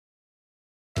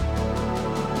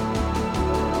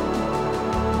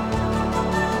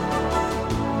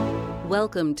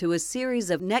Welcome to a series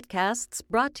of netcasts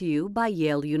brought to you by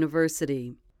Yale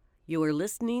University. You are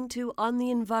listening to On the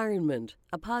Environment,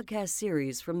 a podcast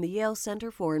series from the Yale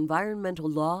Center for Environmental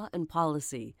Law and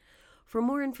Policy. For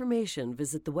more information,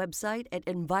 visit the website at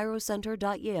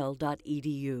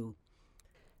envirocenter.yale.edu.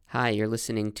 Hi, you're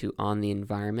listening to On the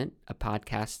Environment, a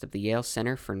podcast of the Yale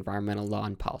Center for Environmental Law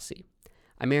and Policy.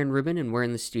 I'm Aaron Rubin, and we're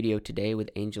in the studio today with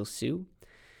Angel Hsu.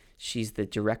 She's the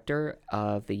director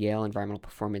of the Yale Environmental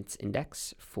Performance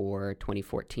Index for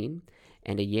 2014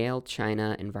 and a Yale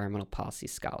China Environmental Policy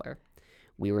Scholar.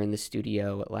 We were in the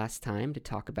studio last time to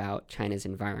talk about China's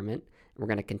environment. We're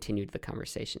going to continue the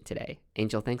conversation today.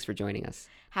 Angel, thanks for joining us.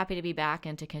 Happy to be back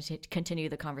and to continue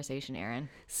the conversation, Aaron.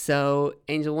 So,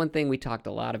 Angel, one thing we talked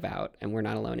a lot about, and we're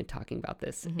not alone in talking about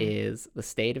this, is the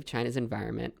state of China's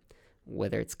environment,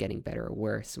 whether it's getting better or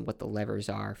worse, and what the levers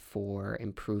are for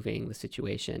improving the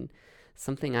situation.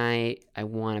 Something I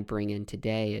want to bring in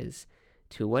today is,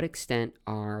 to what extent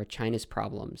are China's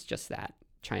problems just that,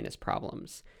 China's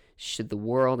problems? Should the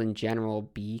world in general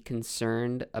be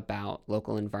concerned about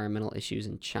local environmental issues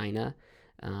in China?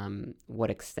 What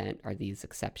extent are these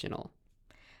exceptional?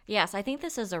 Yes, I think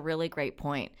this is a really great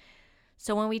point.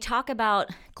 So when we talk about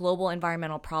global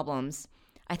environmental problems,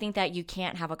 I think that you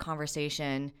can't have a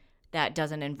conversation that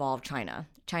doesn't involve China.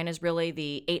 China's really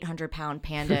the 800-pound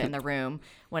panda in the room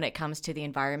when it comes to the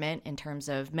environment in terms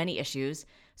of many issues.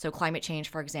 So climate change,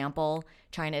 for example,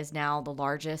 China is now the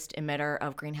largest emitter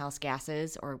of greenhouse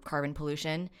gases or carbon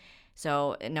pollution.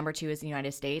 So number 2 is the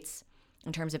United States.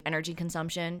 In terms of energy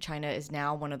consumption, China is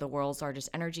now one of the world's largest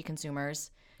energy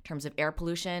consumers. In terms of air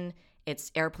pollution,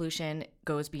 its air pollution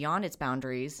goes beyond its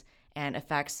boundaries and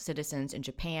affects citizens in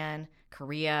Japan,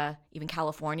 Korea, even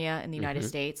California in the United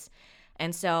States.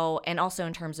 And also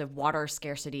in terms of water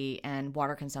scarcity and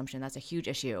water consumption, that's a huge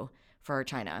issue for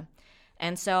China.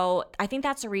 And so I think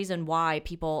that's the reason why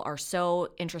people are so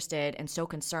interested and so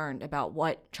concerned about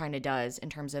what China does in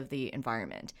terms of the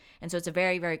environment. And so it's a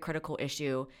very, very critical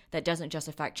issue that doesn't just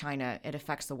affect China, it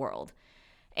affects the world.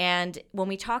 And when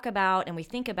we talk about and we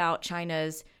think about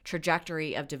China's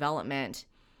trajectory of development,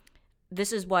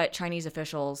 this is what Chinese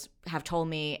officials have told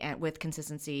me and with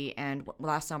consistency. And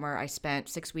last summer, I spent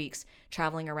 6 weeks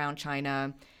traveling around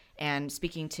China and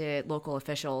speaking to local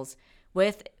officials.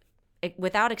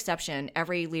 Without exception,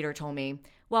 every leader told me,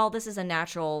 well, this is a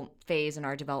natural phase in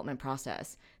our development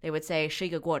process. They would say, 是一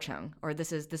个过程, or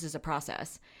this is a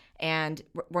process. And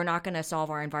we're not going to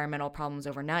solve our environmental problems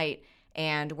overnight.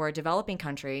 And we're a developing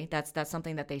country. That's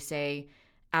something that they say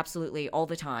absolutely all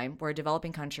the time. We're a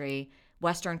developing country.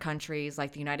 Western countries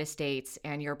like the United States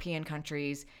and European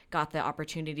countries got the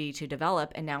opportunity to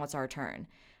develop, and now it's our turn.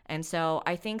 And so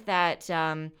I think that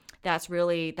that's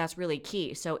really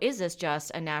key. So is this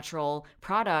just a natural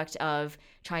product of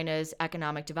China's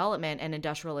economic development and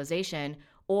industrialization,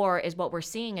 or is what we're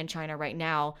seeing in China right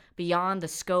now beyond the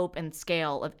scope and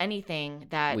scale of anything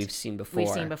that we've seen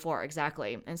before?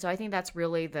 Exactly. And so I think that's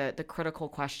really the critical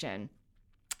question.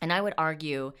 And I would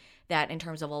argue that in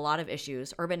terms of a lot of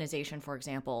issues, urbanization, for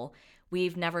example,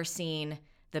 we've never seen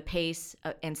the pace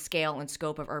and scale and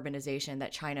scope of urbanization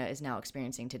that China is now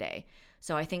experiencing today.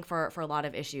 So I think for a lot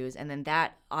of issues, and then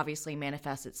that obviously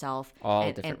manifests itself in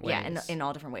all different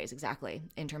ways, exactly,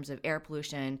 in terms of air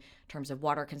pollution, in terms of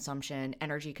water consumption,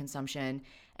 energy consumption.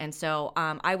 And so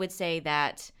I would say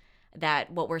that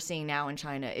what we're seeing now in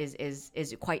China is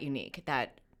quite unique,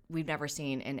 that we've never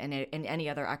seen in any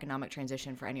other economic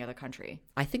transition for any other country.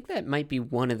 I think that might be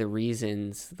one of the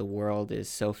reasons the world is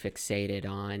so fixated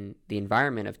on the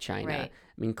environment of China. Right.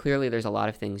 I mean, clearly there's a lot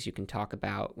of things you can talk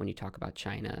about when you talk about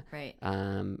China. Right.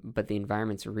 But the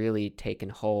environment's really taken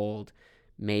hold,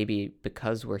 maybe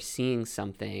because we're seeing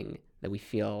something that we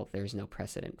feel there's no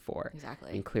precedent for. Exactly.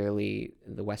 I mean, clearly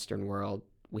the Western world,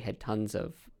 we had tons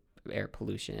of air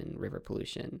pollution, river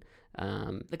pollution.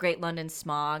 The Great London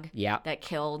Smog that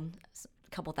killed a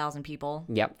couple thousand people.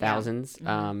 Yep, thousands.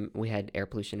 Yeah. We had air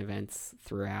pollution events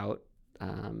throughout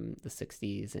the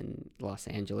 60s in Los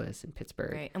Angeles and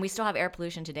Pittsburgh. Right, and we still have air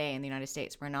pollution today in the United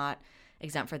States. We're not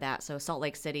exempt for that. So Salt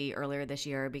Lake City earlier this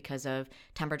year, because of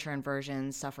temperature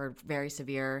inversions, suffered very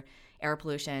severe air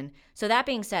pollution. So that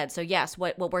being said, so yes,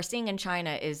 what we're seeing in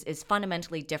China is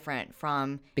fundamentally different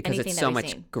from because anything it's that so we've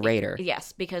much seen. greater.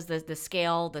 Yes, because the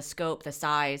scale, the scope, the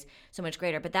size, so much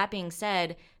greater. But that being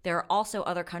said, there are also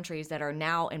other countries that are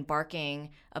now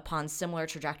embarking upon similar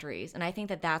trajectories. And I think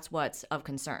that that's what's of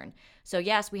concern. So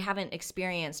yes, we haven't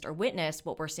experienced or witnessed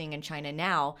what we're seeing in China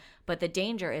now, but the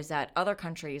danger is that other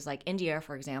countries like India,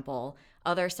 for example,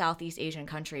 other Southeast Asian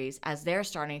countries, as they're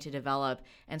starting to develop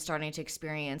and starting to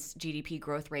experience GDP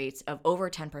growth rates of over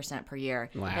 10% per year,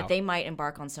 Wow. that they might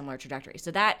embark on similar trajectories.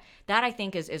 So that I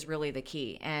think is really the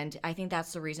key. And I think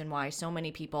that's the reason why so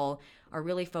many people are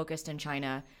really focused in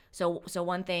China. So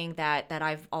one thing that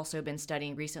I've also been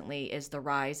studying recently is the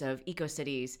rise of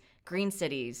ecocities, green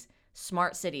cities,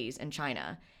 smart cities in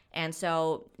China. And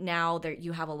so now there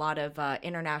you have a lot of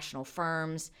international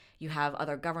firms, you have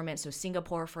other governments. So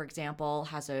Singapore, for example,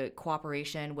 has a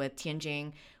cooperation with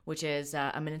Tianjin, which is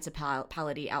a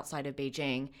municipality outside of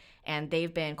Beijing. And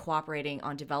they've been cooperating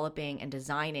on developing and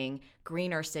designing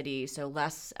greener cities, so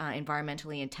less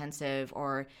environmentally intensive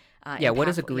or what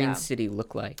does a impactful. green city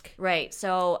look like? Right.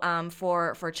 So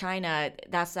for China,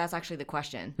 that's actually the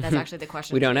question. That's actually the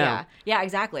question. We don't know. Yeah,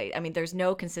 exactly. I mean, there's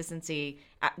no consistency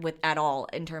at all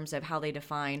in terms of how they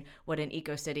define what an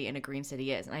eco city and a green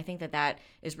city is. And I think that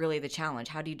is really the challenge.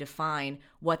 How do you define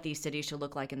what these cities should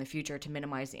look like in the future to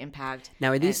minimize the impact?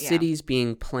 Now, are these cities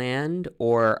being planned,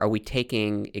 or are we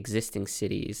taking existing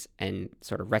cities and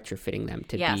sort of retrofitting them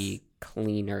to be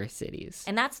cleaner cities?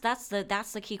 And that's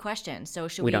the key question. So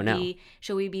should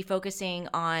we be focusing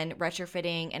on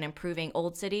retrofitting and improving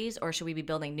old cities, or should we be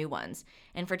building new ones?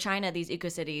 And for China, these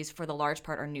eco-cities for the large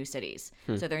part are new cities.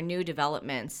 So they're new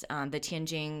developments. The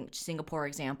Tianjin, Singapore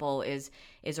example is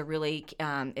a really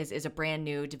is a brand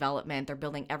new development. They're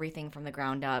building everything from the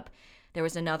ground up. There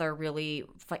was another really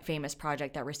famous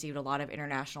project that received a lot of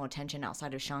international attention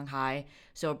outside of Shanghai.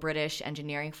 So a British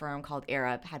engineering firm called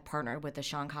Arup had partnered with the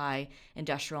Shanghai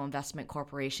Industrial Investment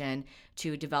Corporation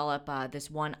to develop this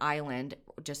one island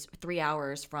just 3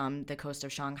 hours from the coast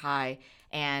of Shanghai.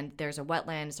 And there's a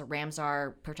wetland, it's a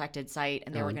Ramsar protected site,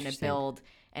 and they were going to build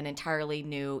an entirely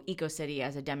new eco-city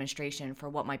as a demonstration for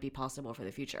what might be possible for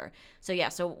the future. So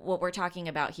so what we're talking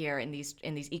about here in these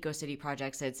eco-city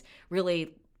projects, it's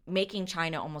really making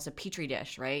China almost a petri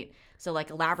dish, right? So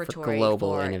like a laboratory for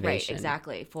global innovation. Right,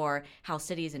 exactly, for how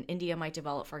cities in India might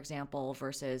develop, for example,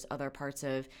 versus other parts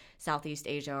of Southeast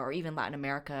Asia or even Latin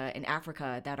America and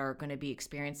Africa that are going to be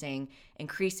experiencing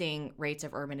increasing rates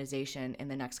of urbanization in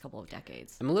the next couple of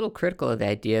decades. I'm a little critical of the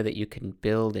idea that you can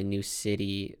build a new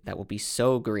city that will be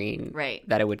so green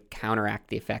that it would counteract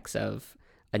the effects of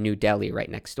a New Delhi right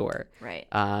next door. Right.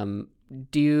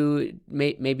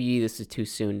 Maybe this is too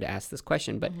soon to ask this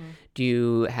question, but do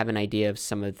you have an idea of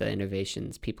some of the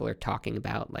innovations people are talking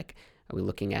about? Like, are we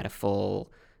looking at a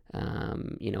full,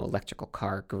 electrical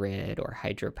car grid or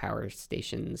hydropower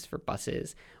stations for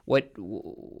buses? What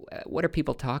are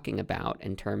people talking about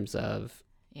in terms of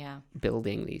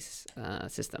building these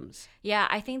systems? Yeah,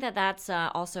 I think that's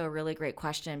also a really great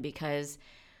question, because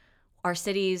are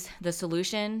cities the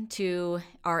solution to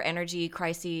our energy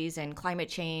crises and climate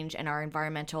change and our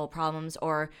environmental problems,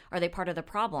 or are they part of the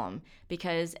problem?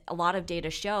 Because a lot of data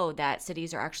show that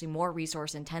cities are actually more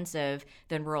resource intensive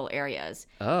than rural areas.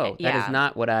 Oh, that is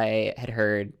not what I had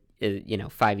heard,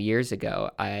 5 years ago.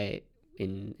 I,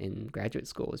 in graduate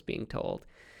school, was being told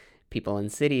people in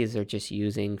cities are just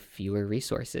using fewer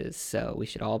resources, so we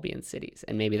should all be in cities.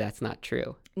 And maybe that's not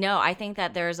true. No, I think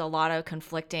that there's a lot of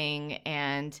conflicting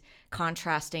and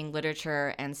contrasting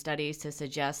literature and studies to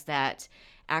suggest that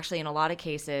actually in a lot of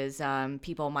cases,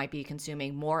 people might be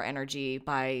consuming more energy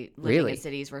by living in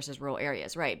cities versus rural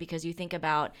areas, right? Because you think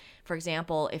about, for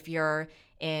example, if you're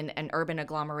in an urban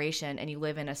agglomeration and you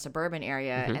live in a suburban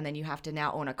area, and then you have to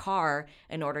now own a car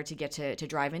in order to get to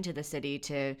drive into the city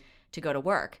to go to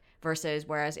work.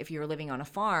 Whereas if you're living on a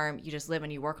farm, you just live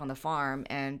and you work on the farm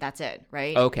and that's it,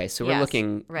 right? Okay, so we're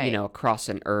looking, across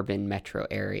an urban metro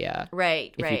area.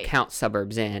 Right, if you count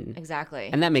suburbs in. Exactly.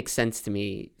 And that makes sense to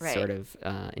me sort of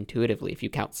intuitively. If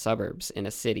you count suburbs in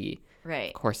a city,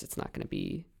 of course it's not going to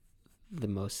be the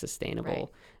most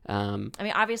sustainable. I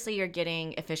mean, obviously you're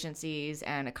getting efficiencies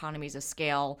and economies of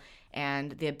scale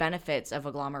and the benefits of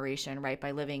agglomeration, right,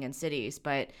 by living in cities.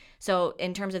 But so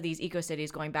in terms of these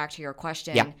eco-cities, going back to your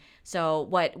question, so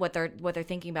what they're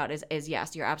thinking about is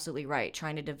yes, you're absolutely right,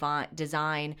 trying to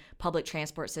design public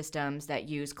transport systems that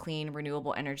use clean,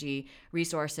 renewable energy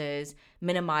resources,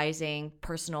 minimizing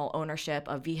personal ownership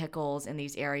of vehicles in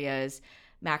these areas,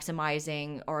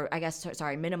 minimizing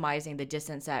the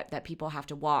distance that people have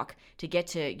to walk to get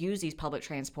to use these public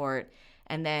transport,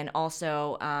 and then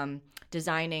also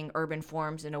designing urban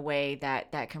forms in a way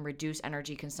that can reduce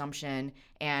energy consumption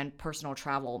and personal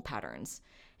travel patterns,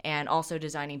 and also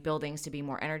designing buildings to be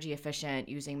more energy efficient,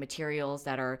 using materials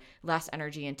that are less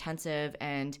energy intensive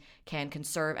and can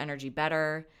conserve energy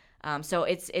better. So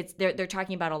they're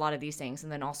talking about a lot of these things,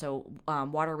 and then also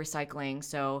water recycling.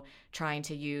 So trying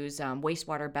to use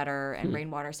wastewater better and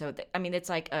rainwater. So it's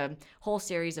like a whole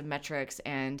series of metrics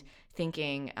and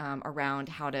thinking around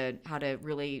how to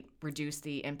really reduce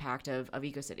the impact of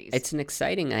ecocities. It's an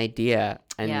exciting idea,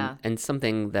 and Yeah. and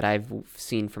something that I've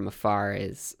seen from afar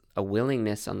is a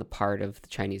willingness on the part of the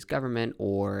Chinese government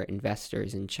or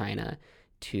investors in China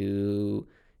to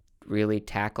really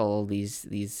tackle these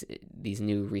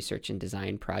new research and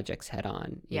design projects head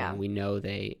on. You know, we know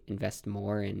they invest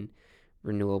more in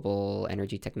renewable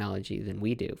energy technology than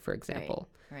we do, for example.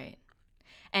 Right.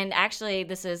 And actually,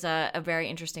 this is a very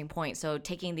interesting point. So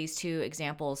taking these two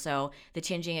examples, so the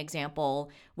Tianjin example,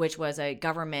 which was a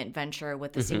government venture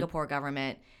with the Singapore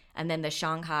government, and then the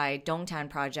Shanghai Dongtan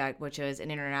project, which is an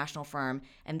international firm.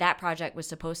 And that project was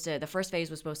the first phase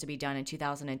was supposed to be done in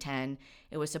 2010.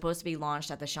 It was supposed to be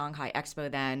launched at the Shanghai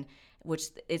Expo then, which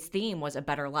its theme was a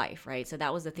better life, right? So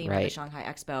that was the theme of the Shanghai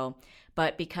Expo.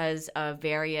 But because of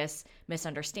various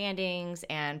misunderstandings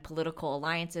and political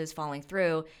alliances falling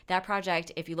through, that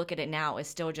project, if you look at it now, is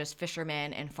still just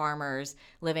fishermen and farmers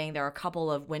living. There are a couple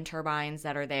of wind turbines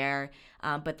that are there.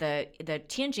 But the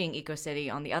Tianjin ecocity,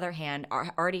 on the other hand,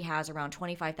 already has around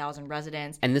 25,000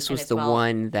 residents. And this was the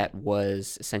one that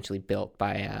was essentially built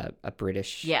by a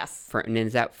British firm. And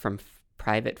is that from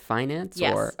private finance?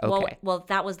 Yes. Or okay. Well,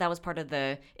 that was part of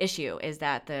the issue, is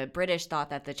that the British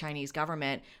thought that the Chinese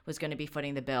government was going to be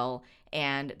footing the bill,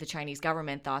 and the Chinese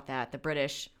government thought that the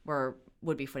British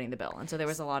would be footing the bill, and so there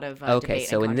was a lot of debate and controversy.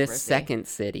 So in this second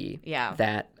city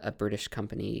that a British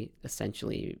company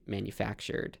essentially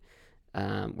manufactured,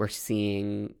 we're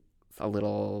seeing a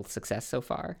little success so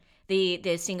far.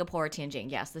 The Singapore Tianjin,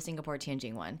 yes, the Singapore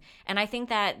Tianjin one. And I think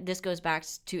that this goes back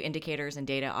to indicators and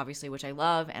data, obviously, which I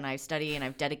love and I study, and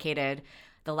I've dedicated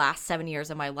the last 7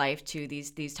 years of my life to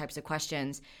these types of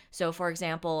questions. So, for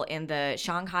example, in the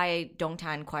Shanghai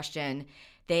Dongtan question,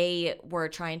 they were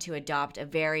trying to adopt a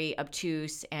very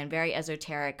obtuse and very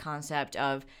esoteric concept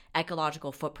of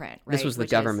ecological footprint. Right? This was the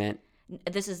government.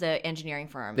 This is the engineering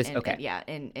firm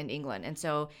in England. And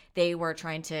so they were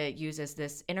trying to use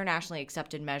this internationally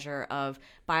accepted measure of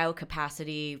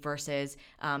biocapacity versus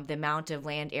the amount of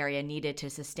land area needed to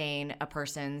sustain a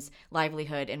person's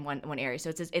livelihood in one area.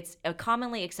 So it's a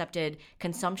commonly accepted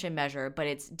consumption measure, but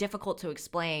it's difficult to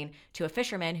explain to a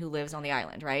fisherman who lives on the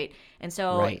island, right? And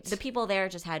so the people there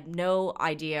just had no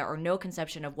idea or no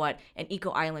conception of what an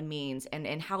eco-island means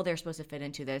and how they're supposed to fit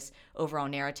into this overall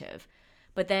narrative.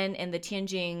 But then in the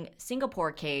Tianjin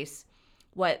Singapore case,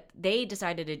 what they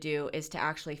decided to do is to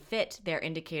actually fit their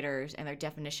indicators and their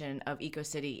definition of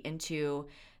ecocity into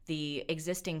the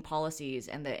existing policies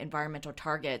and the environmental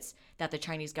targets that the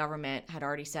Chinese government had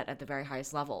already set at the very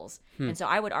highest levels. And so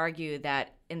I would argue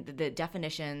that in the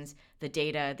definitions, the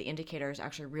data, the indicators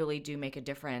actually really do make a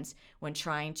difference when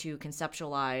trying to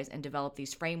conceptualize and develop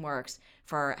these frameworks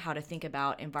for how to think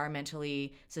about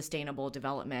environmentally sustainable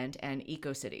development and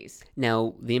ecocities.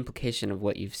 Now, the implication of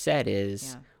what you've said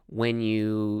is when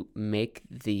you make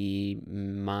the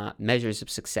measures of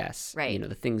success,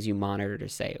 the things you monitor to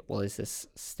say, well, is this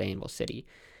a sustainable city?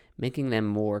 Making them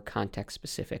more context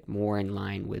specific, more in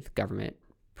line with government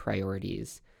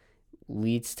priorities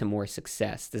leads to more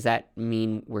success. Does that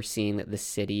mean we're seeing that the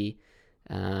city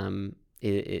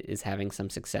is having some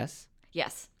success?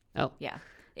 Yes. Oh. Yeah.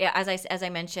 Yeah, as I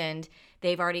mentioned,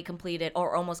 they've already completed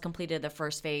or almost completed the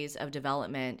first phase of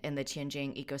development in the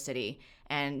Tianjin ecocity,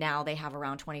 and now they have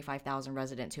around 25,000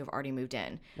 residents who have already moved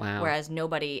in. Wow. Whereas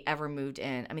nobody ever moved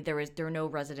in. I mean, there were no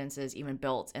residences even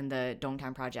built in the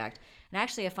Dongtan project. And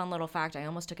actually, a fun little fact: I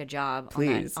almost took a job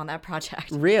on that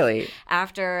project. Really?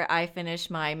 After I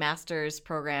finished my master's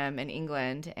program in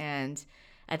England, and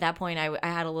at that point, I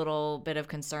had a little bit of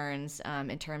concerns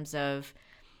in terms of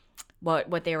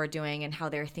what they were doing and how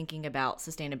they were thinking about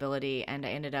sustainability, and I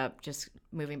ended up just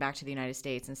moving back to the United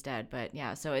States instead. But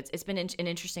yeah, so it's been an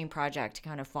interesting project to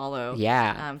kind of follow.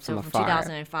 Yeah, so from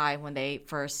 2005 when they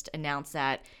first announced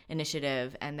that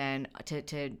initiative, and then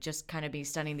to just kind of be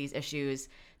studying these issues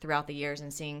throughout the years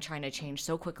and seeing China change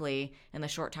so quickly in the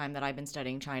short time that I've been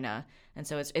studying China. And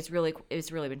so it's really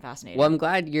been fascinating. Well, I'm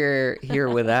glad you're here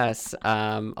with us.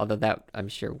 Although that I'm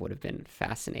sure would have been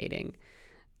fascinating.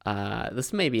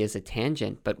 This maybe is a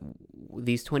tangent, but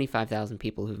these 25,000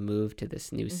 people who've moved to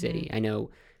this new city, I know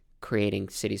creating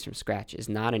cities from scratch is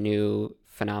not a new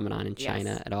phenomenon in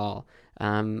China at all.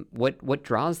 What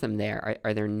draws them there?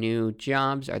 Are there new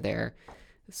jobs? Are there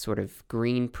sort of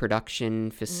green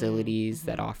production facilities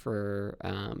that offer,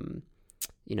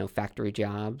 factory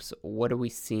jobs? What are we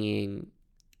seeing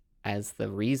as the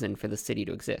reason for the city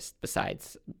to exist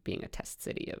besides being a test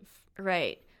city of?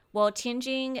 Right. Well,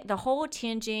 Tianjin, the whole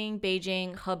Tianjin,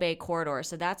 Beijing, Hebei corridor,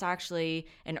 so that's actually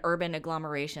an urban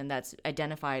agglomeration that's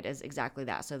identified as exactly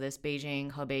that. So this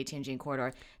Beijing, Hebei, Tianjin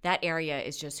corridor, that area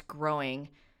is just growing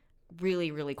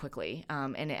really, really quickly,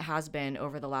 and it has been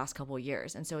over the last couple of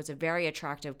years. And so it's a very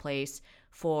attractive place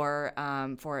for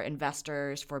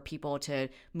investors, for people to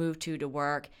move to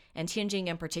work. And Tianjin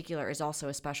in particular is also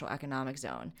a special economic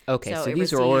zone. Okay, so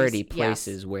these are already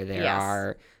places where there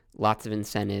are lots of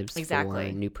incentives for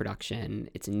new production.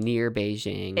 It's near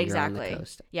Beijing. You're on the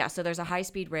coast. Yeah, so there's a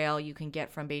high-speed rail you can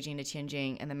get from Beijing to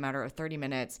Tianjin in the matter of 30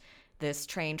 minutes. This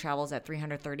train travels at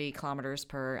 330 kilometers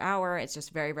per hour. It's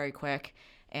just very, very quick.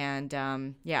 And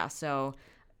so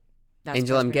that's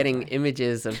Angel, I'm getting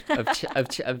images of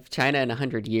China in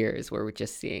 100 years where we're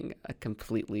just seeing a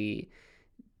completely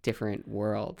different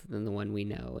world than the one we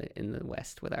know in the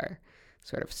West with our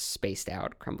sort of spaced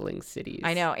out, crumbling cities.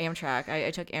 I know, Amtrak.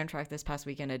 I took Amtrak this past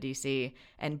weekend to DC,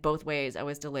 and both ways I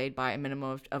was delayed by a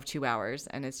minimum of 2 hours.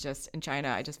 And it's just, in China,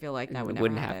 I just feel like that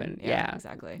wouldn't happen. Yeah,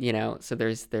 exactly. So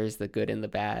there's the good and the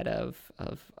bad of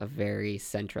a very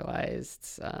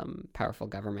centralized, powerful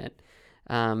government.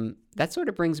 That sort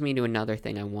of brings me to another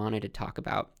thing I wanted to talk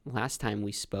about. Last time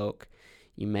we spoke,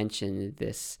 you mentioned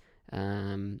this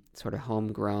sort of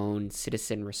homegrown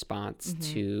citizen response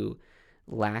to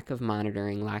lack of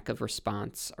monitoring, lack of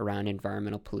response around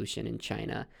environmental pollution in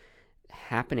China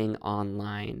happening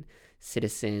online,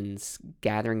 citizens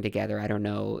gathering together, I don't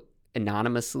know,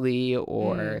 anonymously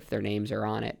or if their names are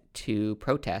on it, to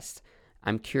protest.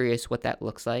 I'm curious what that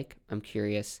looks like. I'm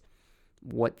curious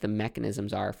what the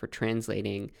mechanisms are for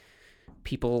translating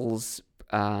people's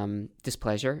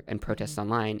displeasure and protests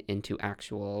online into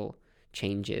actual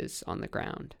changes on the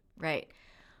ground. Right.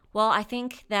 Well, I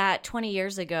think that 20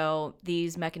 years ago,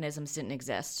 these mechanisms didn't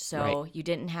exist. So you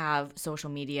didn't have social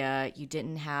media, you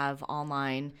didn't have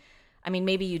online. I mean,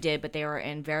 maybe you did, but they were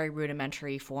in very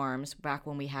rudimentary forms back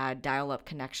when we had dial-up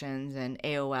connections and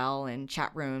AOL and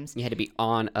chat rooms. You had to be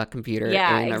on a computer in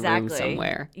a room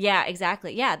somewhere. Yeah,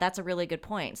 exactly. Yeah, that's a really good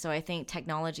point. So I think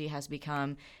technology has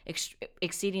become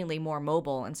exceedingly more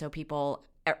mobile, and so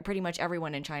pretty much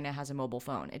everyone in China has a mobile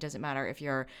phone. It doesn't matter if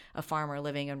you're a farmer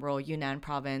living in rural Yunnan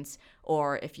province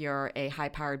or if you're a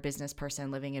high-powered business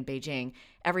person living in Beijing.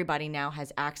 Everybody now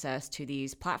has access to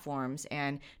these platforms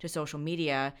and to social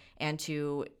media and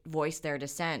to voice their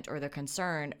dissent or their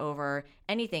concern over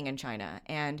anything in China.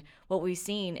 And what we've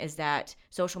seen is that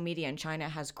social media in China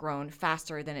has grown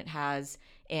faster than it has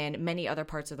in many other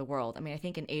parts of the world. I mean, I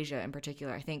think in Asia in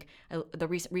particular, I think the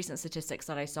recent statistics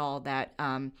that I saw that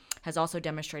has also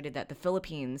demonstrated that the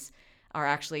Philippines are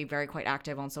actually quite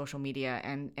active on social media,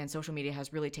 and social media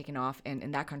has really taken off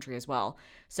in that country as well.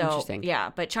 So interesting.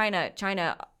 Yeah, but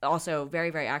China also very,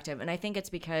 very active. And I think it's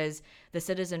because the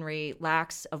citizenry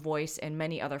lacks a voice in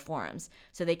many other forums.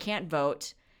 So they can't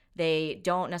vote. They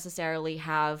don't necessarily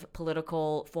have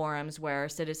political forums where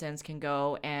citizens can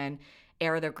go and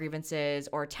air their grievances,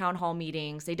 or town hall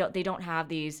meetings. They don't have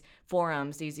these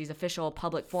forums, these official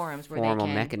public forums where formal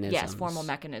they can mechanisms. Yes, formal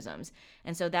mechanisms.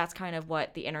 And so that's kind of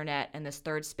what the internet and this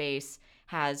third space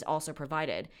has also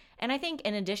provided. And I think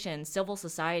in addition, civil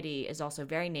society is also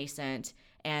very nascent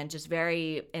and just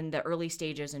very in the early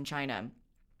stages in China.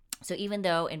 So even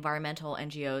though environmental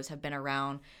NGOs have been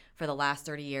around for the last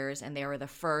 30 years and they were the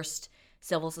first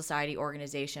civil society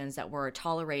organizations that were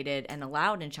tolerated and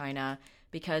allowed in China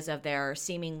because of their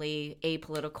seemingly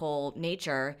apolitical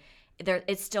nature,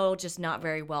 it's still just not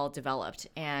very well developed.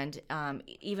 And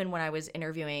even when I was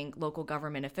interviewing local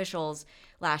government officials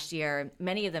last year,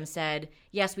 many of them said,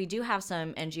 yes, we do have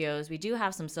some NGOs, we do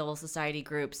have some civil society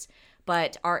groups,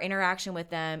 but our interaction with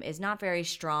them is not very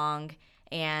strong,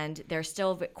 and they're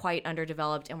still quite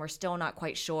underdeveloped, and we're still not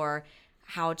quite sure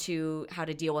how to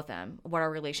deal with them, what our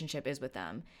relationship is with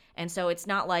them. And so it's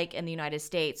not like in the United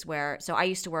States so I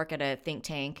used to work at a think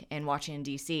tank in Washington,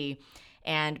 D.C.,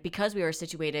 and because we were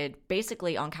situated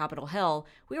basically on Capitol Hill,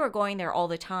 we were going there all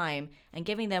the time and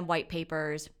giving them white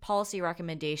papers, policy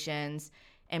recommendations,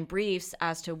 and briefs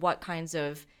as to what kinds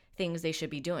of things they should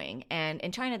be doing. And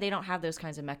in China, they don't have those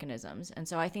kinds of mechanisms. And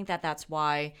so I think that's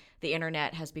why the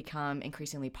internet has become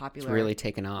increasingly popular. It's really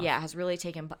taken off. Yeah, it has really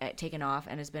taken off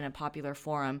and has been a popular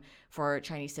forum for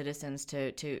Chinese citizens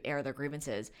to air their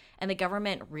grievances. And the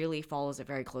government really follows it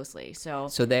very closely. So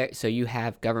you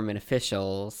have government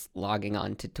officials logging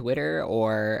on to Twitter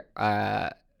or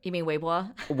you mean Weibo?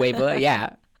 Weibo,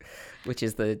 yeah, which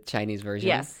is the Chinese version.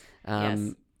 Yes.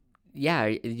 Yes. Yeah,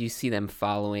 you see them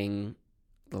following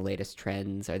the latest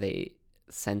trends. Are they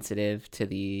sensitive to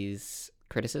these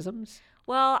criticisms?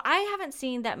 Well, I haven't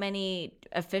seen that many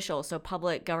officials, so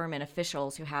public government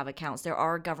officials who have accounts. There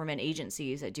are government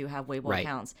agencies that do have Weibo Right.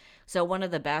 accounts. So one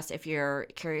of the best, if you're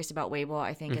curious about Weibo,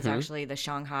 I think is actually the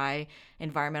Shanghai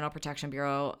Environmental Protection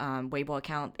Bureau Weibo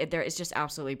account. It's just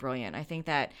absolutely brilliant. I think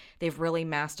that they've really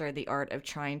mastered the art of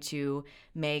trying to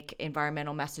make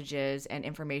environmental messages and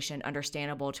information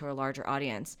understandable to a larger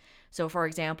audience. So, for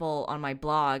example, on my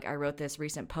blog, I wrote this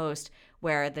recent post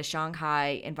where the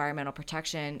Shanghai Environmental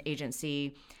Protection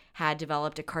Agency had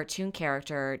developed a cartoon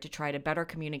character to try to better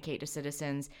communicate to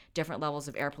citizens different levels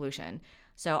of air pollution.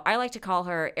 So I like to call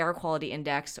her Air Quality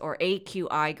Index, or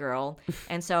AQI girl.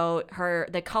 And so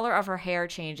the color of her hair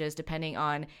changes depending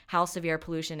on how severe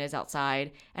pollution is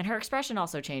outside, and her expression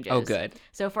also changes. Oh, good.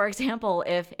 So for example,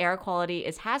 if air quality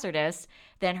is hazardous,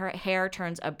 then her hair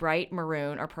turns a bright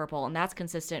maroon or purple, and that's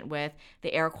consistent with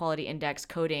the air quality index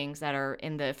codings that are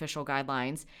in the official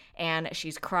guidelines. And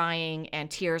she's crying, and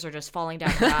tears are just falling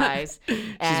down her eyes.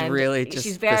 And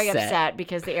she's very upset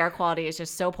because the air quality is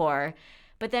just so poor.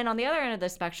 But then on the other end of the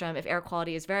spectrum, if air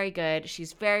quality is very good,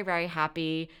 she's very, very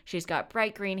happy. She's got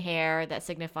bright green hair that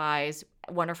signifies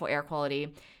wonderful air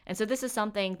quality. And so this is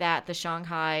something that the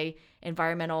Shanghai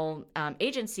Environmental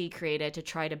Agency created to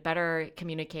try to better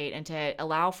communicate and to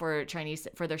allow for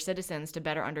their citizens to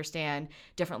better understand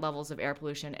different levels of air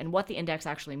pollution and what the index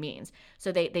actually means.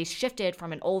 So they shifted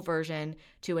from an old version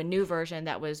to a new version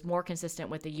that was more consistent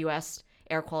with the U.S.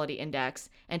 air quality index.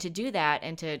 And to do that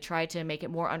and to try to make it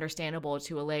more understandable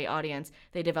to a lay audience,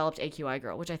 they developed AQI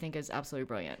Girl, which I think is absolutely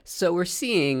brilliant. So we're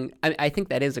seeing, I think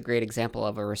that is a great example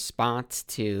of a response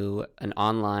to an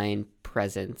online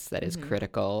presence that is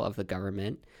critical of the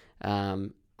government.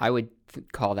 I would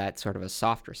call that sort of a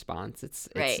soft response.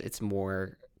 It's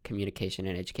more communication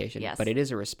and education, but it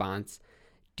is a response.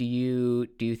 Do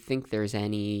you think there's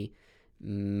any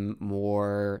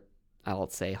more, I'll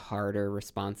say, harder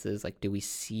responses? Like, do we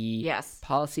see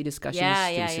policy discussions?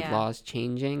 Do we see laws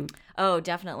changing? Oh,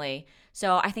 definitely.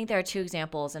 So I think there are two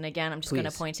examples. And again, I'm just going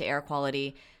to point to air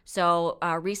quality. So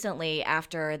recently,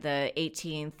 after the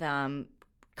 18th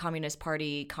Communist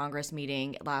Party Congress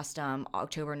meeting last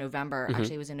October, November,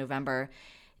 actually it was in November,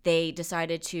 they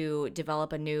decided to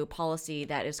develop a new policy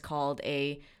that is called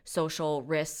a social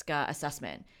risk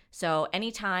assessment. So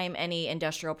anytime any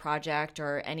industrial project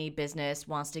or any business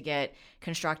wants to get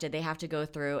constructed, they have to go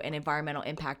through an environmental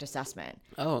impact assessment.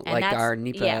 Oh, and like our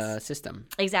NEPA system.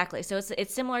 Exactly. So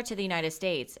it's similar to the United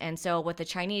States. And so what the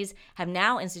Chinese have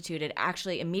now instituted,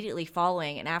 actually immediately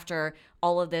following and after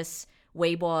all of this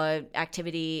Weibo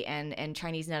activity and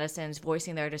Chinese netizens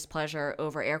voicing their displeasure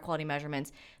over air quality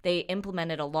measurements, they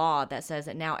implemented a law that says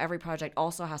that now every project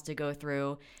also has to go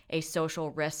through a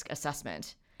social risk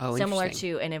assessment. Similar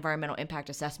to an environmental impact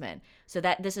assessment. So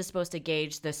that this is supposed to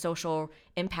gauge the social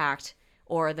impact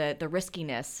or the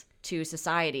riskiness to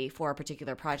society for a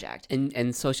particular project.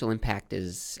 And social impact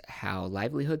is how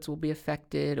livelihoods will be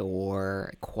affected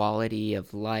or quality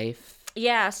of life.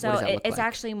 Yeah, so it's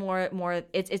actually more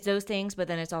it's those things, but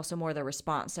then it's also more the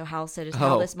response. So how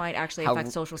this might actually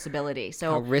affect social stability.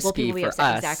 So how risky for us.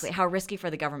 Exactly. How risky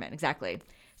for the government. Exactly.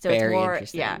 So Very it's more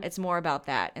interesting. it's more about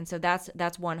that. And so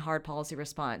that's one hard policy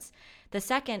response. The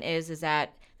second is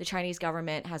that the Chinese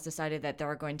government has decided that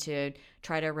they're going to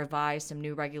try to revise some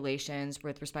new regulations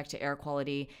with respect to air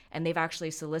quality, and they've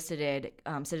actually solicited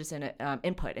citizen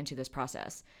input into this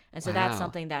process. And so that's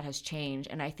something that has changed.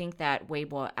 And I think that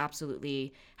Weibo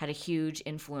absolutely had a huge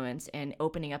influence in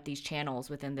opening up these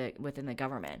channels within the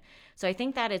government. So I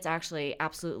think that it's actually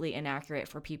absolutely inaccurate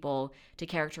for people to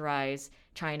characterize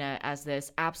China as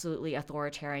this absolutely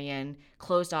authoritarian,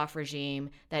 closed-off regime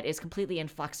that is completely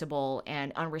inflexible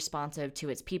and unresponsive to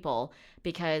its people.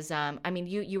 Because,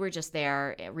 you were just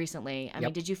there recently. I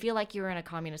mean, did you feel like you were in a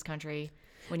communist country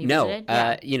when you visited?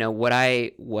 No. What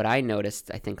I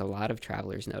noticed, I think a lot of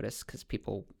travelers noticed, because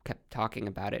people kept talking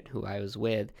about it, who I was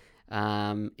with,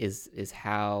 is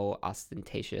how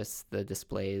ostentatious the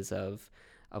displays of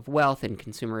wealth and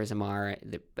consumerism are.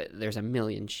 But there's a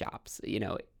million shops.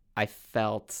 I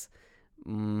felt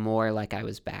more like I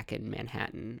was back in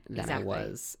Manhattan than I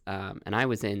was. And I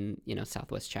was in,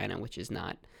 Southwest China, which is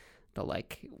not the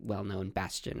well-known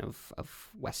bastion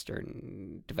of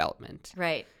Western development.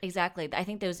 Right, exactly. I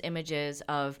think those images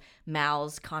of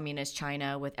Mao's communist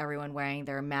China with everyone wearing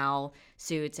their Mao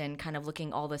suits and kind of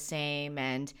looking all the same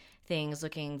and things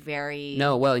looking very...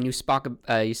 No, well, and you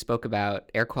spoke about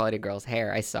air quality girl's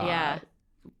hair. I saw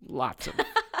lots of...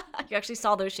 You actually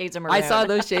saw those shades of maroon. I saw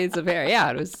those shades of hair.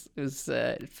 Yeah,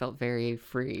 it felt very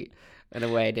free in a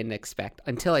way I didn't expect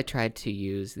until I tried to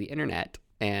use the internet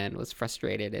and was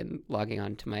frustrated and logging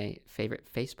on to my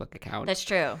favorite Facebook account. That's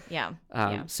true. Yeah.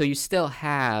 So you still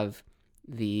have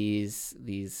these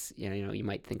you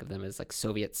might think of them as like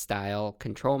Soviet style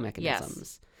control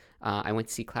mechanisms. Yes. I went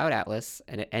to see Cloud Atlas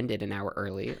and it ended an hour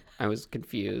early. I was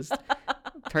confused.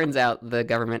 Turns out the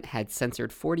government had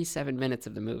censored 47 minutes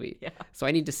of the movie. Yeah. So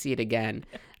I need to see it again.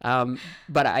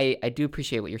 But I do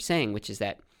appreciate what you're saying, which is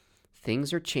that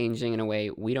things are changing in a way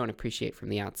we don't appreciate from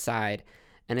the outside.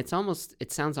 And it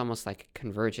sounds almost like a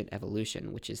convergent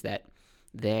evolution, which is that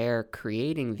they're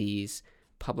creating these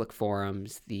public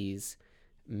forums, these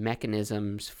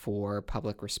mechanisms for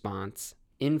public response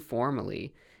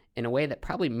informally in a way that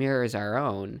probably mirrors our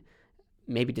own,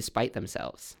 maybe despite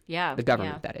themselves. Yeah. The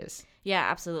government, that is. Yeah,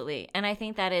 absolutely. And I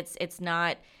think that it's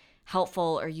not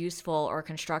helpful or useful or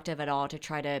constructive at all to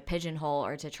try to pigeonhole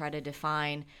or to try to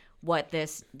define what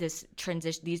these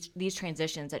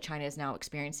transitions that China is now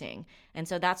experiencing. And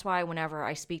so that's why whenever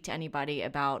I speak to anybody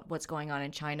about what's going on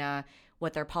in China,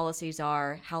 what their policies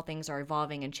are, how things are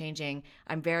evolving and changing,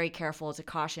 I'm very careful to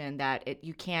caution that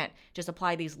you can't just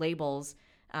apply these labels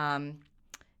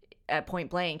at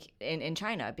point blank in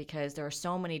China, because there are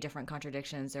so many different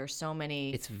contradictions. There are so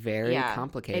many. It's very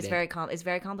complicated. It's very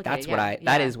complicated.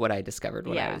 That is what I discovered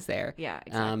when I was there. Yeah,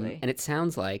 exactly. And it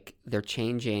sounds like they're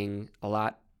changing a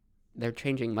lot. They're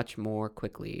changing much more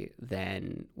quickly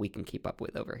than we can keep up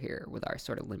with over here with our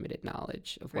sort of limited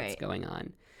knowledge of what's going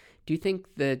on. Do you think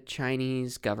the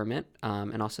Chinese government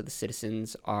and also the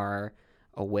citizens are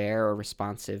aware or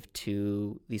responsive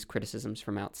to these criticisms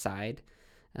from outside?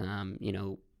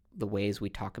 The ways we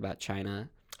talk about China?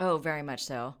 Oh, very much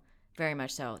so. Very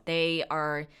much so. They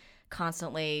are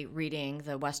constantly reading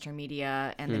the Western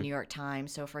media and the New York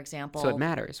Times. So, for example... So it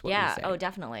matters what we say. Oh,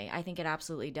 definitely. I think it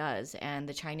absolutely does. And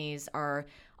the Chinese are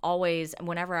always,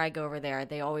 whenever I go over there,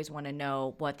 they always want to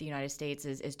know what the United States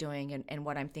is doing and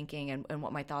what I'm thinking and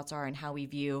what my thoughts are and how we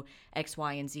view X,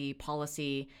 Y, and Z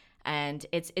policy. And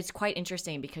it's quite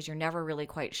interesting because you're never really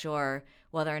quite sure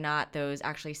whether or not those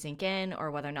actually sink in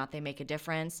or whether or not they make a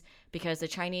difference, because the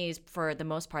Chinese, for the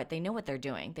most part, they know what they're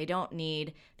doing. They don't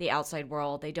need the outside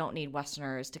world. They don't need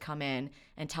Westerners to come in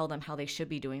and tell them how they should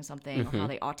be doing something or how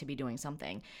they ought to be doing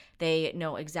something. They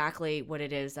know exactly what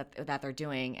it is that they're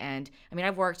doing. And I mean,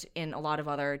 I've worked in a lot of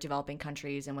other developing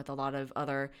countries and with a lot of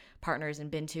other partners and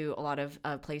been to a lot of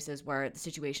places where the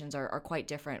situations are quite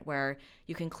different, where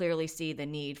you can clearly see the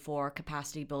need for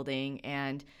capacity building.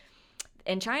 And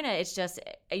in China, it's just,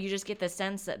 you just get the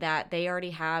sense that they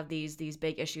already have these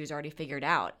big issues already figured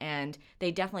out, and they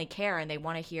definitely care and they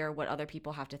want to hear what other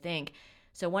people have to think.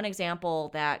 So one example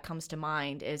that comes to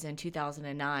mind is in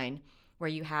 2009, where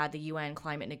you had the UN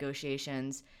climate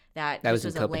negotiations. That was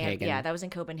in Copenhagen. That was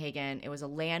in Copenhagen. It was a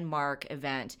landmark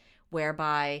event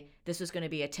whereby this was going to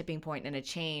be a tipping point and a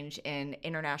change in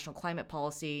international climate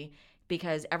policy,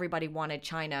 because everybody wanted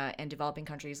China and developing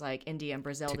countries like India and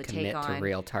Brazil to take on to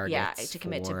real targets. To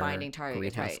commit to binding targets.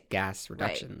 Greenhouse gas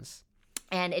reductions.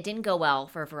 Right. And it didn't go well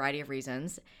for a variety of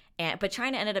reasons. But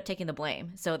China ended up taking the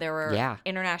blame. So there were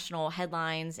international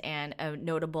headlines and a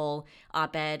notable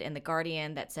op-ed in The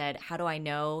Guardian that said, "How do I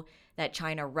know that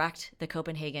China wrecked the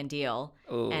Copenhagen deal?"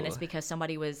 Ooh. And it's because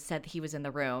somebody said he was in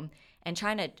the room. And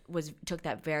China took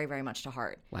that very, very much to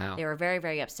heart. Wow. They were very,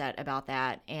 very upset about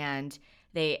that. And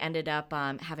they ended up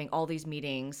having all these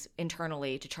meetings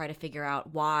internally to try to figure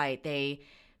out why they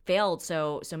failed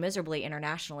so miserably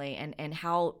internationally, and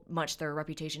how much their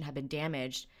reputation had been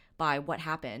damaged by what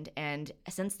happened. And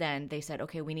since then, they said,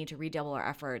 okay, we need to redouble our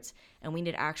efforts and we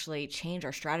need to actually change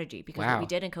our strategy, because what we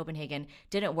did in Copenhagen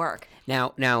didn't work.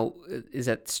 Now, is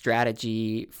that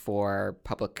strategy for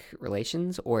public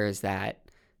relations, or is that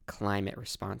climate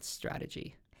response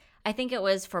strategy? I think it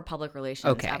was for public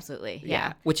relations. Okay. Absolutely.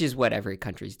 Yeah. Which is what every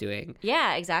country's doing.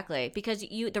 Yeah, exactly. Because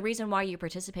the reason why you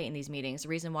participate in these meetings, the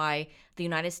reason why the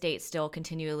United States still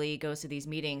continually goes to these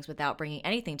meetings without bringing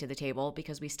anything to the table,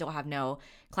 because we still have no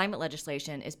climate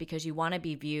legislation, is because you want to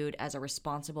be viewed as a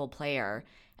responsible player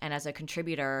and as a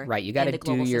contributor. Right. You got to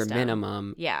do your system.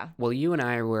 minimum. Yeah. Well, you and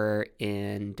I were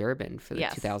in Durban for the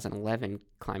 2011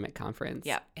 climate conference.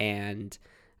 Yeah. And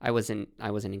I wasn't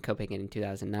in Copenhagen in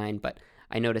 2009, but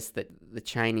I noticed that the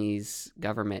Chinese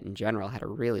government in general had a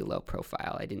really low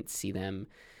profile. I didn't see them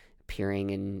appearing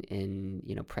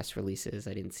in press releases.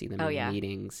 I didn't see them in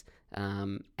meetings.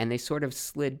 And they sort of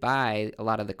slid by a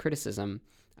lot of the criticism.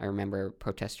 I remember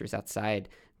protesters outside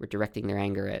were directing their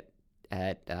anger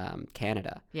at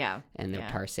Canada and their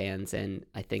tar sands. And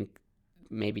I think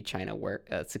maybe China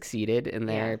succeeded in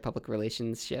their public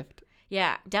relations shift.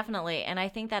 Yeah, definitely. And I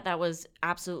think that was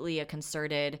absolutely a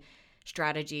concerted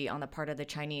strategy on the part of the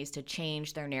Chinese to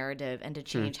change their narrative and to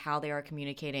change how they are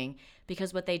communicating.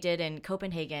 Because what they did in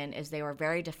Copenhagen is they were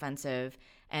very defensive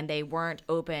and they weren't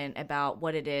open about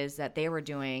what it is that they were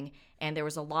doing. And there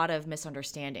was a lot of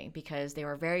misunderstanding because they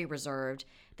were very reserved.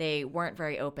 They weren't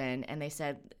very open. And they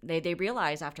said they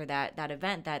realized after that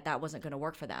event that wasn't going to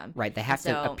work for them. Right. They have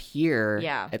to appear,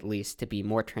 at least, to be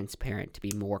more transparent, to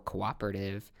be more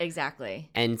cooperative. Exactly.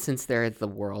 And since they're the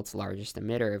world's largest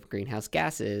emitter of greenhouse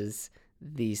gases,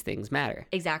 these things matter.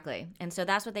 Exactly. And so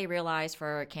that's what they realized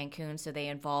for Cancun. So they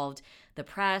involved the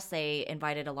press. They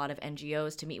invited a lot of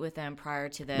NGOs to meet with them prior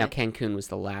to the... Now, Cancun was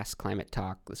the last climate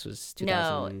talk. This was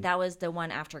 2000... No, that was the one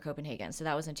after Copenhagen. So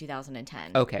that was in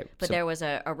 2010. Okay. But there was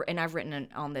and I've written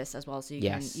on this as well, so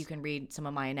you can read some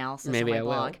of my analysis Maybe on my I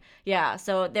blog. will. Yeah.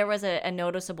 So there was a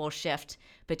noticeable shift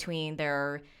between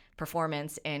their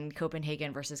performance in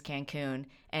Copenhagen versus Cancun,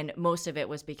 and most of it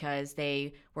was because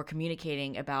they were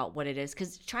communicating about what it is,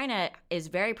 because China is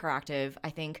very proactive, I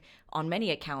think, on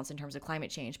many accounts in terms of climate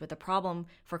change, but the problem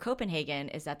for Copenhagen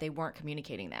is that they weren't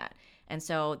communicating that, and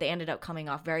so they ended up coming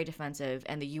off very defensive,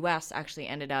 and the U.S. actually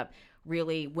ended up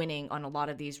really winning on a lot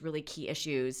of these really key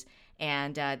issues.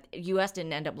 And U.S.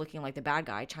 didn't end up looking like the bad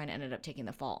guy. China ended up taking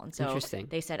the fall. And so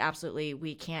they said, absolutely,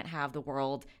 we can't have the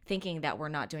world thinking that we're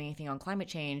not doing anything on climate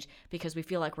change because we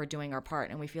feel like we're doing our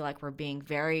part and we feel like we're being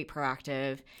very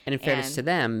proactive. And in fairness to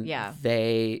them,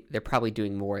 they're probably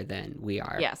doing more than we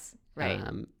are. Yes, right.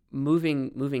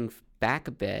 Moving back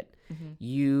a bit,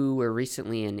 you were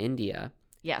recently in India.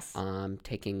 Yes.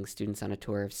 Taking students on a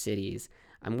tour of cities.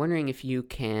 I'm wondering if you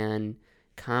can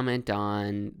comment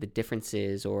on the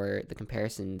differences or the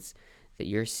comparisons that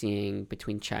you're seeing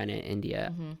between China and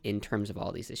India in terms of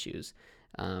all these issues,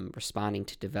 responding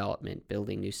to development,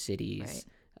 building new cities,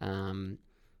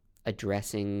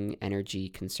 addressing energy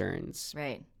concerns.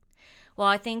 Right. Well,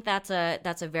 I think that's a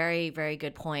very, very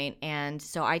good point. And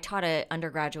so I taught an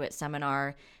undergraduate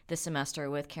seminar this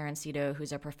semester with Karen Sito,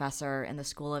 who's a professor in the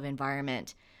School of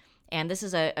Environment. And this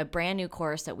is a brand new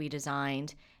course that we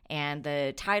designed. And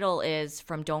the title is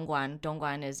from Dongguan.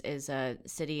 Dongguan is a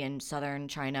city in southern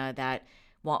China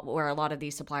where a lot of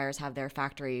these suppliers have their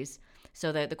factories.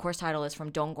 So the course title is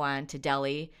From Dongguan to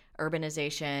Delhi,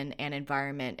 Urbanization and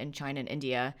Environment in China and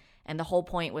India. And the whole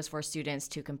point was for students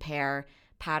to compare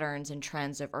patterns and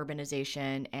trends of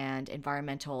urbanization and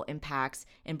environmental impacts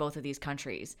in both of these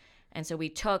countries. And so we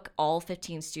took all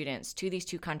 15 students to these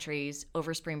two countries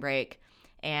over spring break,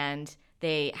 and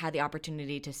they had the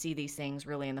opportunity to see these things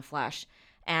really in the flesh.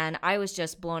 And I was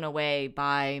just blown away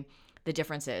by the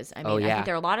differences. I mean, I think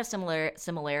there are a lot of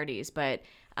similarities, but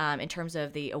in terms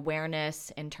of the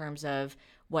awareness, in terms of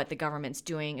what the government's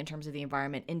doing, in terms of the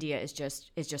environment, India is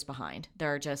just behind.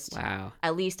 They're just,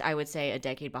 at least I would say, a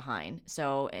decade behind.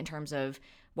 So in terms of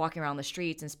walking around the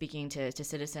streets and speaking to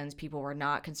citizens, people were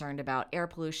not concerned about air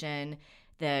pollution.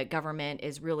 The government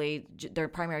is really, their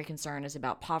primary concern is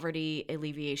about poverty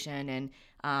alleviation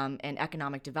and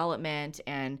economic development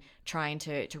and trying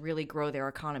to really grow their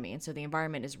economy. And so the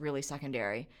environment is really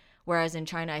secondary. Whereas in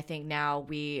China, I think now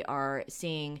we are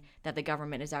seeing that the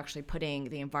government is actually putting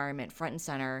the environment front and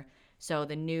center. So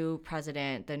the new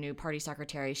president, the new party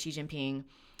secretary, Xi Jinping,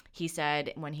 he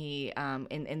said when he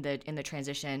in the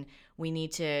transition, we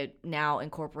need to now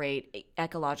incorporate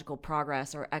ecological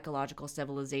progress or ecological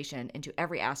civilization into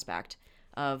every aspect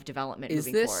of development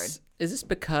moving forward. Is this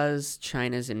because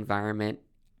China's environment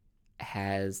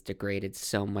has degraded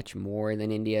so much more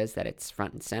than India's that it's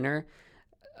front and center?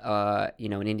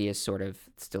 And India is sort of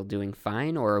still doing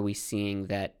fine, or are we seeing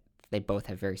that they both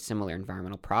have very similar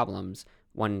environmental problems?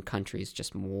 One country is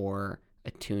just more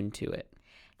attuned to it.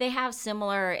 They have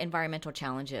similar environmental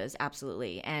challenges,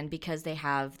 absolutely. And because they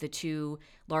have the two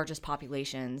largest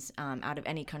populations out of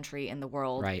any country in the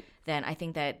world, then I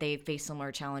think that they face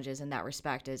similar challenges in that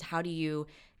respect, is how do you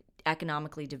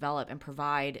economically develop and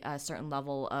provide a certain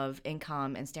level of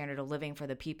income and standard of living for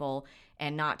the people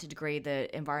and not to degrade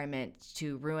the environment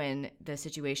to ruin the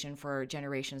situation for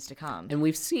generations to come. And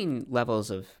we've seen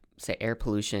levels of, say, air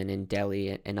pollution in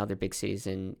Delhi and other big cities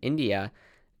in India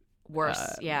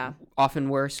worse, often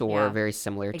worse or very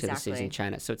similar to the cities in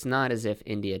China. So it's not as if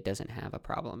India doesn't have a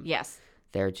problem. Yes.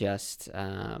 They're just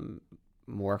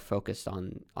more focused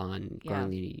on growing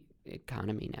the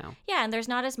economy now. Yeah, and there's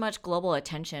not as much global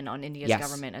attention on India's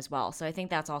government as well. So I think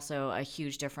that's also a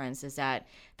huge difference, is that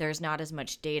there's not as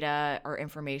much data or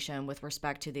information with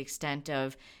respect to the extent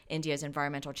of India's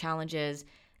environmental challenges.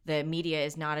 the media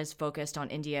is not as focused on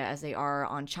India as they are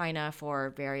on China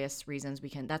for various reasons.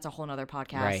 That's a whole nother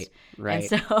podcast.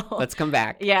 Right. And so Let's come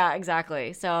back. Yeah,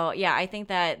 exactly. So yeah, I think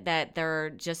that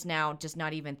they're just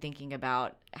not even thinking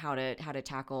about how to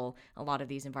tackle a lot of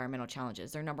these environmental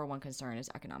challenges. Their number one concern is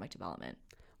economic development.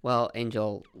 Well,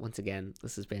 Angel, once again,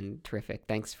 this has been terrific.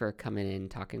 Thanks for coming in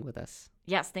and talking with us.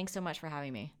 Yes, thanks so much for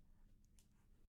having me.